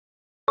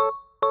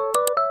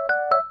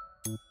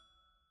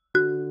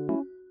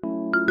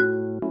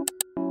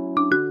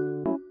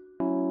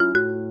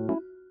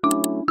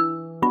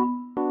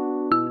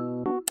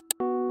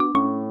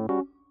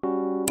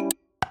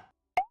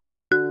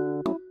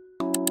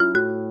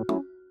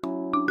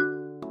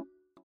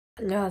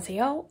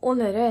안녕하세요.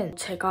 오늘은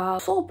제가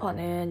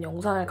수업하는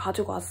영상을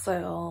가지고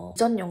왔어요.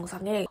 이전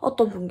영상에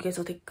어떤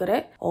분께서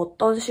댓글에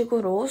어떤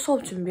식으로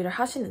수업 준비를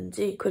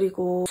하시는지,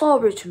 그리고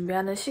수업을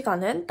준비하는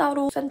시간은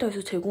따로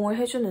센터에서 제공을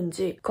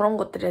해주는지, 그런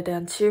것들에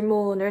대한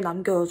질문을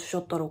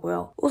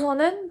남겨주셨더라고요.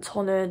 우선은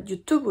저는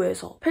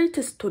유튜브에서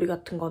펠트 스토리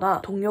같은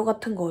거나 동요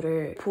같은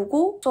거를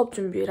보고 수업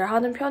준비를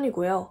하는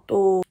편이고요.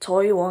 또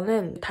저희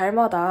원은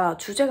달마다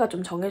주제가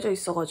좀 정해져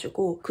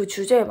있어가지고 그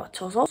주제에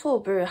맞춰서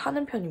수업을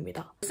하는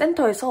편입니다.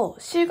 센터에서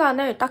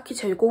시간을 딱히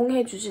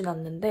제공해주진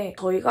않는데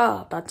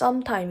저희가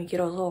낮잠 타임이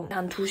길어서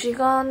한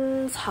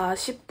 2시간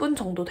 40분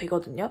정도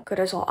되거든요.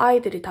 그래서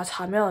아이들이 다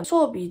자면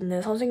수업이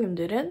있는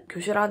선생님들은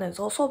교실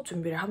안에서 수업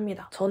준비를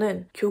합니다.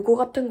 저는 교고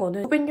같은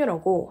거는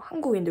hababyulsee라고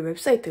한국인들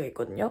웹사이트가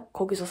있거든요.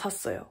 거기서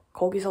샀어요.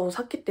 거기서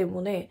샀기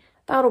때문에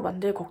따로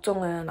만들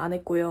걱정은 안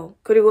했고요.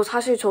 그리고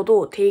사실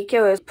저도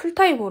데이케어에서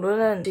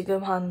풀타임으로는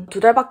지금 한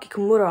 2달밖에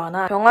근무를 안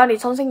한 병아리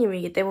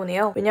선생님이기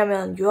때문에요.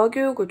 왜냐면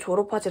유아교육을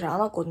졸업하지를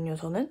않았거든요,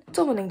 저는.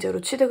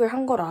 학점은행제로 취득을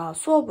한 거라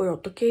수업을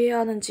어떻게 해야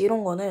하는지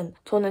이런 거는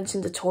저는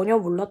진짜 전혀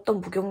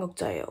몰랐던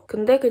무경력자예요.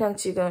 근데 그냥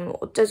지금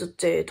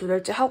어째저째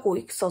 2달째 하고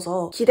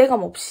있어서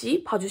기대감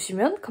없이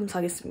봐주시면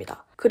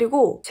감사하겠습니다.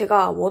 그리고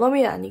제가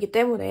원어민이 아니기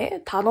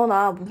때문에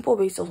단어나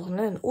문법에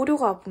있어서는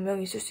오류가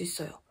분명히 있을 수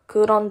있어요.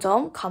 그런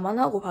점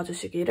감안하고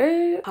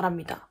봐주시기를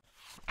바랍니다.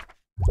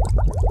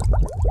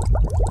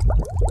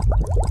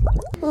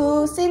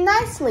 Ooh, say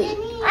nicely.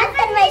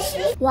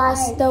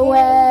 What's the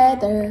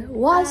weather?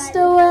 What's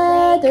the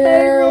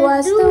weather?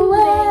 What's the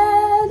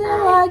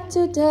weather like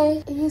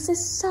today? Is it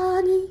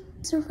sunny?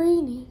 Is it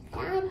rainy?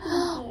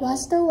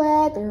 What's the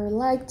weather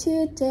like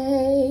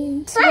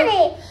today?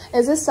 Sunny.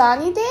 Is it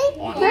sunny day?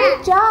 Yeah.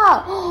 Good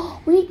job.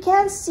 We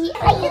can see.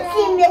 I can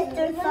see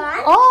Mr.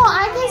 Sun. Oh,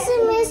 I can see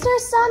Mr.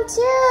 Sun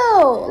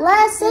too.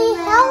 Let's say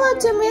hello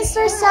to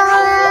Mr.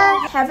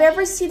 Sun. Have you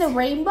ever seen the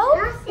rainbow?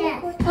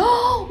 Yeah.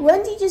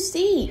 When did you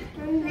see?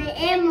 From the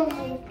animal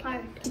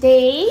park.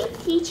 Today,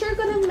 teacher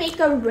gonna make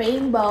a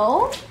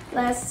rainbow.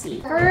 Let's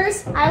see.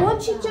 First, I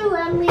want you to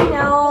let me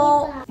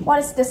know what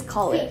is this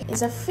color.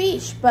 It's a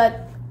fish,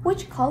 but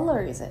which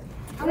color is it?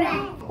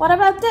 Red. What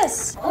about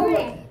this?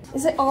 Orange.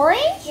 Is it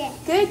orange? Yes.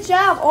 Good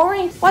job,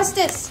 orange. What's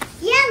this?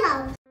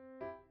 Yellow.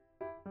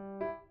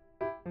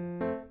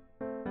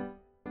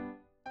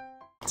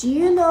 Do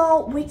you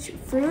know which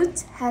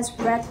fruit has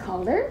red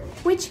color?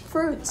 Which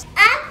fruit?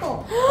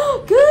 Apple.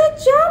 Good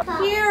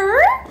job.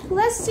 Here,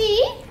 let's see.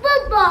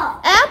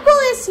 Football. Apple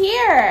is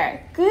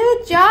here.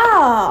 Good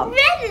job.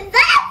 Red is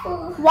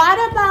apple. What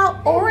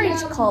about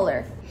orange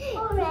color?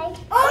 Orange.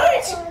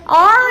 Orange.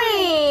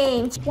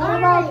 Orange. What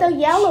about the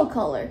yellow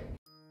color?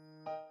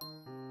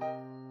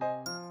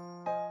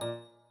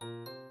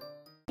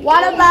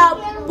 What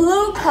about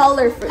blue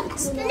color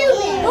fruits?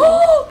 Blueberry.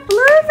 Oh,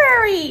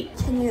 blueberry.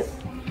 Can you?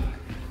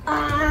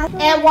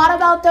 And what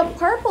about the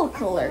purple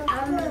color?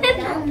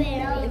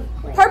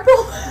 Purple.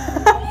 Purple.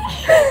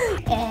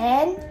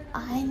 And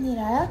I need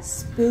a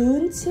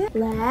spoon too.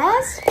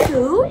 Let's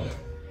put.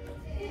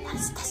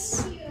 What's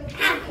this?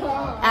 Apple.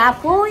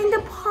 Apple in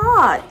the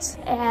pot.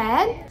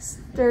 And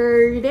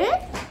stir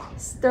it.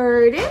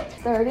 Stir it.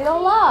 Stir it a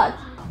lot.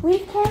 We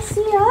can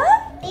see a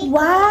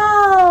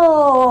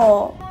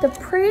wow, the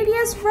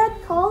prettiest red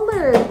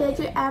color that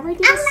you ever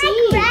did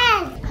see. I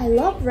like red. I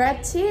love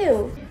red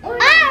too.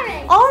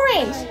 Orange.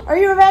 Orange. Are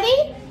you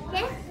ready?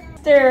 Yes.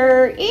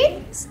 Stir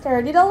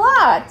it a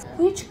lot.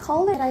 Which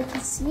color I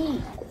can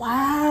see?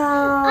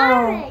 Wow,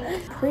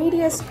 Orange.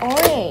 prettiest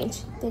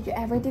orange that you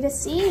ever did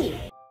see.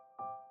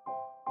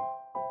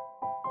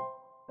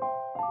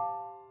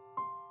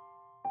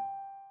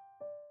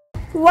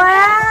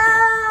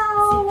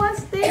 Wow,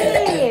 what's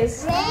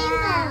this?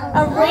 Rainbow.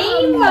 A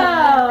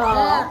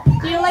rainbow.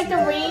 Do you like the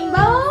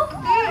rainbow?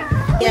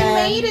 We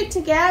made it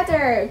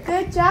together.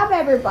 Good job,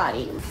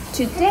 everybody.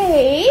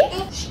 Today,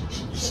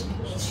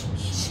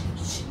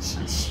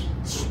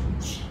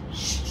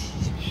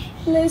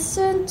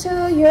 listen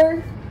to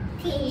your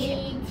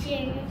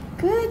Teacher.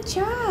 good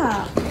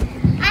job.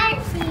 I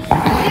see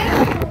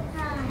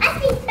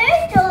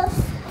turtles.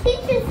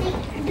 Teacher say,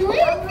 do it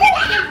this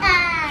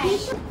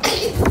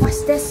time.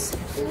 What's this?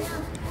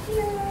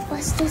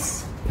 What's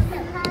this?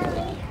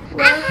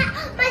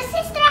 My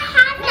sister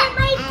has it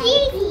my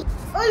TV.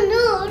 Oh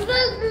no,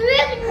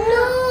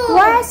 no.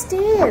 What's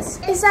this?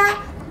 Is that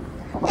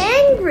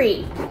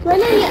angry?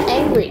 When are you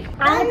angry?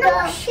 I'm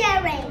not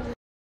sharing.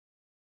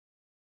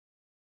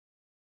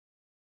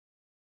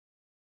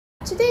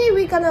 Today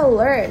we're gonna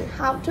learn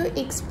how to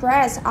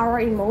express our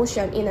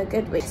emotion in a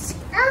good way.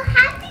 Oh,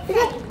 happy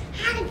day.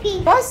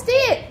 Happy. What's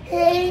this?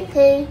 Hey,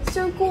 hey,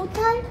 circle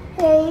time.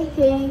 Hey,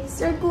 hey,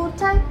 circle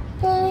time.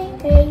 Hey,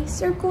 hey,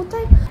 circle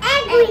time.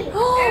 Angry.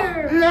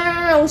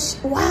 No.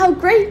 Wow,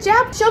 great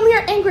job. Show me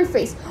your angry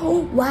face.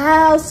 Oh,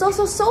 wow, so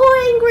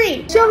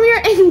angry. Show me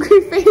your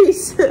angry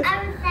face. I was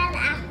at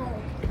apple.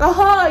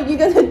 Oh, you're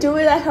gonna do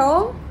it at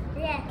home?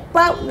 Yeah.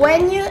 But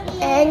when you're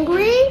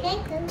angry,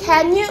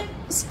 can you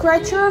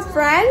scratch your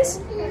friends?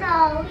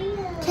 No.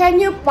 Can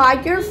you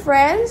bite your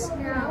friends?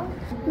 No.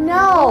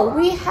 No,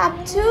 we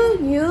have to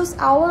use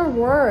our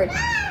word.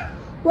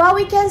 Well,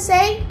 we can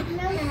say,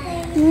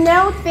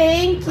 no,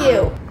 thank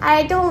you.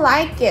 I don't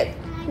like it.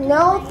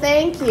 No,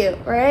 thank you,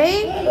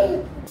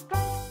 right?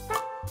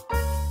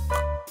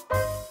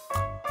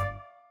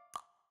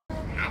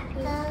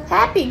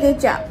 Happy, good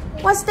job.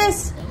 What's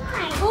this?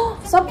 Oh,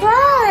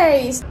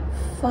 surprise!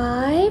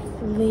 5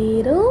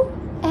 little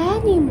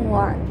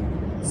animals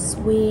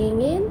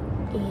swinging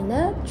in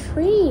a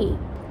tree.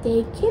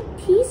 They keep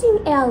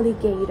teasing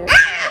alligator.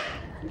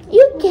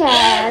 You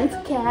can't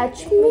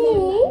catch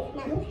me.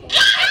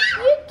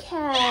 You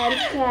can't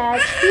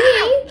catch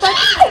me. But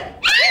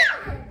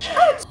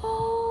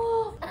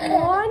oh,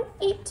 one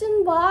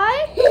eaten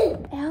by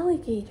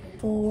alligator.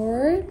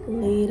 4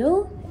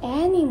 little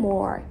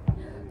animals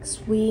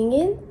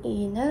swinging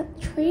in a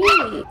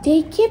tree.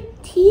 They keep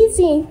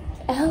teasing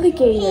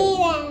alligator.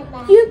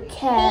 You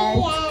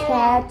can't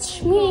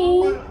catch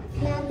me.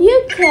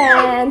 You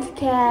can't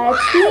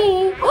catch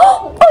me.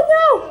 Oh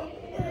no!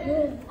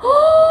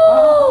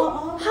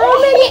 Oh, how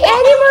many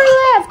animals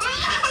left?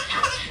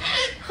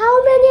 How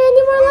many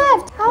animals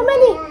left? How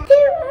many?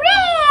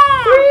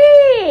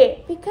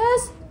 3!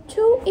 Because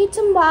 2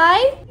 eaten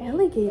by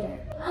alligator.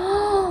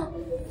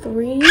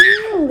 3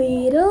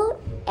 little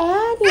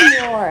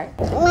animals.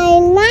 My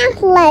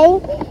math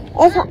line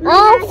is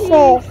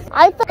office.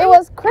 I thought it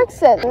was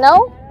Crixon.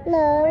 No?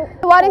 No.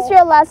 What is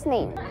your last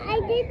name? I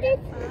did this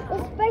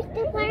was first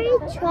to play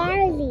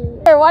Charlie.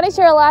 What is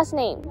your last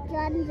name?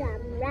 Jum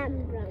Jum Ram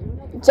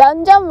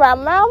Ram. Jum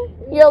Ram Ram?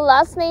 Your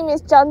last name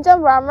is Jum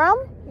Ram Ram?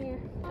 Yeah.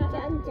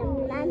 Jum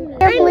Jum Ram Ram.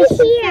 Here, please.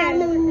 I'm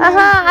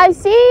here. I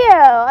see you.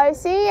 I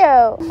see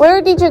you.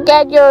 Where did you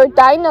get your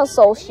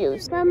dinosaur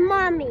shoes? From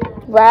mommy.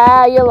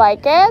 Wow, you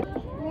like it?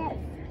 Yes.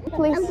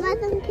 Please. I got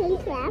some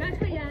cake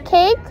left.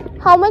 Cake?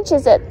 How much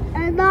is it?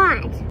 A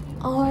lot.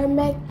 Our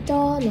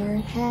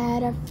MacDonald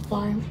had a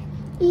farm,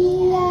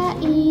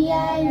 E-I-E-I-O.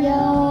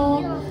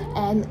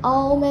 And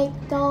old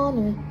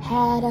MacDonald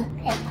had a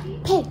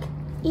pig,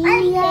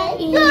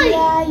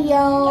 E-I-E-I-O.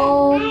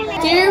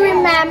 Do you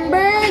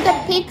remember the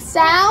pig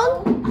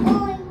sound?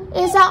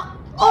 It's a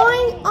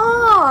oink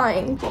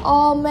oink.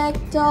 Old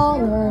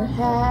MacDonald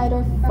had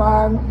a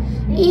farm,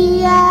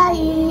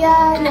 E-I-E-I-O.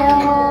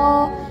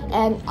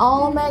 And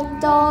old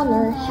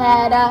MacDonald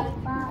had a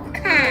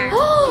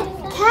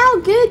cow,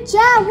 good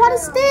job. What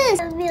is this?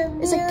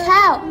 It's a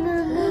cow.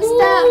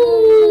 Stop.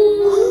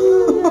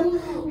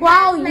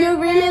 Wow,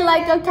 you really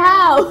like a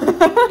cow.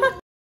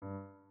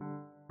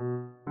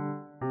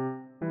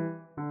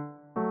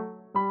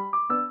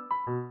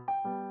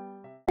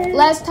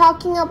 Let's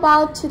talking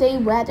about today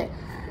weather.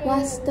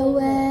 What's the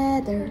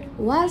weather?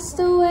 What's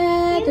the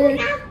weather?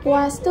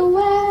 What's the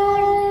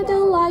weather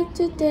like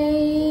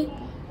today?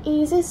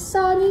 Is it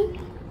sunny?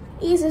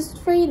 Is it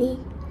rainy?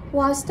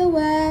 What's the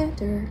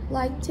weather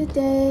like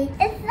today?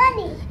 It's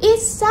sunny.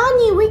 It's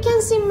sunny. We can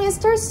see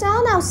Mr.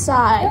 Sun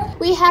outside.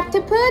 We have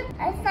to put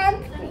A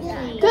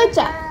sunscreen. good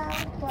job.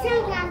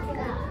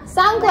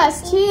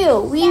 Sunglass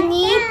too. We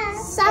need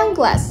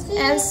sunglass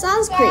and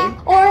sunscreen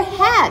or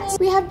hat.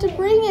 We have to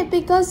bring it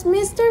because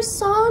Mr.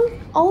 Sun,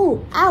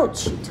 oh,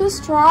 ouch, too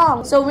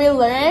strong. So we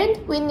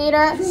learned we need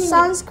a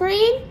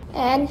sunscreen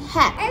and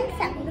hat. And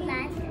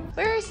sunglasses.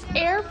 Where's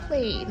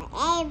airplane?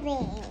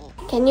 Everything.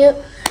 Can you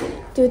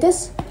do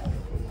this?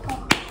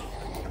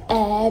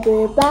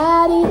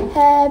 Everybody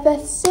have a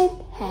sit,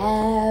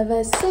 have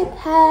a sit,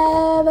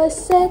 have a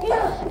sit.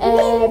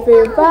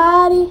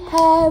 Everybody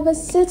have a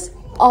sit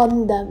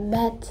on the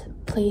mat,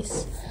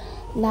 please.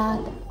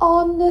 Not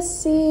on the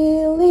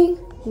ceiling,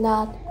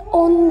 not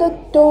on the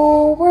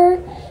door.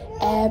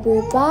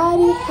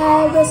 Everybody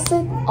have a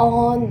sit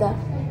on the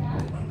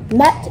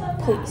mat,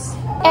 please.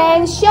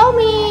 And show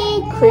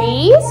me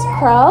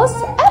crisscross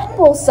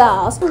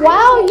applesauce.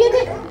 Wow, you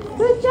did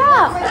good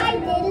job. I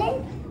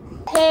didn't.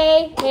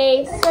 Hey,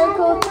 hey,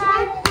 circle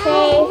time.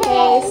 Hey,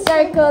 hey,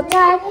 circle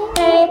time.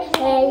 Hey,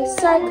 hey,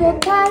 circle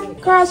time.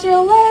 Cross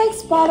your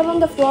legs, bottom on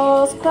the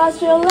floor.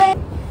 Cross your legs.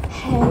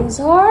 Hands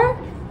are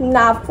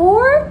not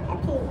for.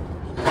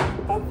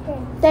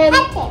 Then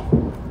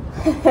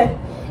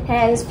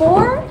hands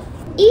for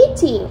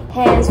eating.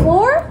 Hands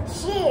for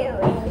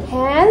Cheering.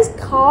 hands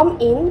come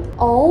in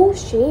all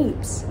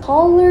shapes,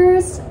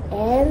 colors,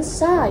 and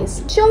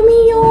size. Show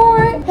me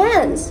your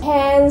hands.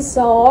 Hands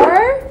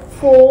are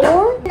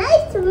for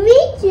Nice to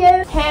meet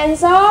you.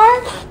 hands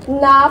are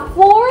not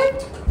for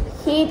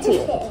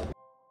eating.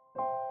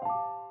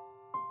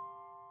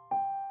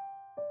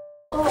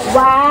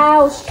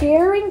 Wow,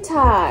 sharing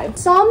time.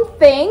 Some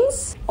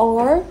things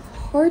are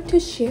hard to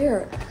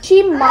share.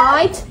 She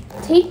might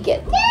take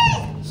it.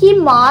 He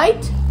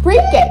might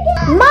break it.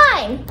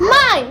 Mine,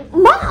 mine,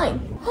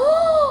 mine.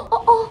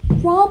 Oh,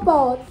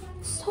 robot,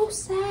 so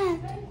sad.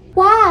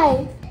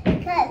 Why?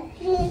 Because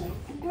he's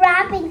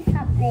grabbing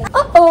something.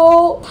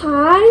 Uh-oh,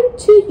 time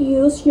to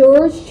use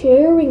your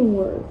sharing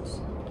words.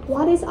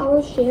 What is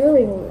our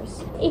sharing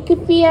words? It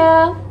could be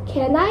a,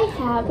 can I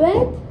have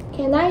it?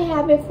 Can I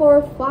have it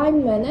for 5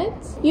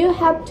 minutes? You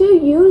have to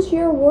use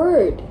your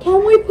word.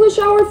 Can we push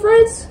our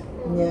friends?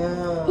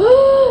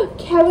 No.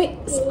 Can we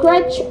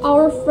scratch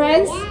our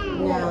friends?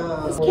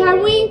 No.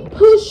 Can we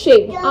push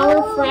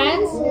our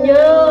friends?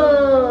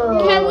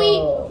 No. Can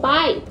we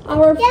bite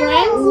our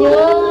friends?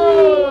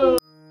 No.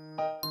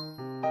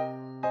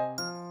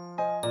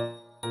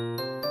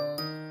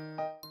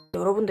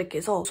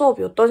 여러분들께서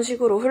수업이 어떤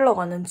식으로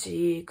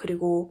흘러가는지,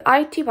 그리고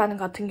IT반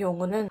같은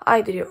경우는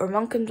아이들이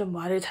얼만큼 좀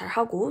말을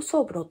잘하고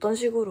수업을 어떤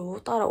식으로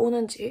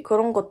따라오는지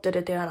그런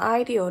것들에 대한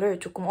아이디어를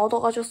조금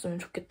얻어가셨으면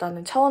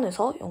좋겠다는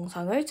차원에서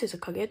영상을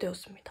제작하게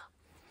되었습니다.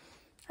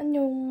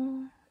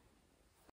 안녕.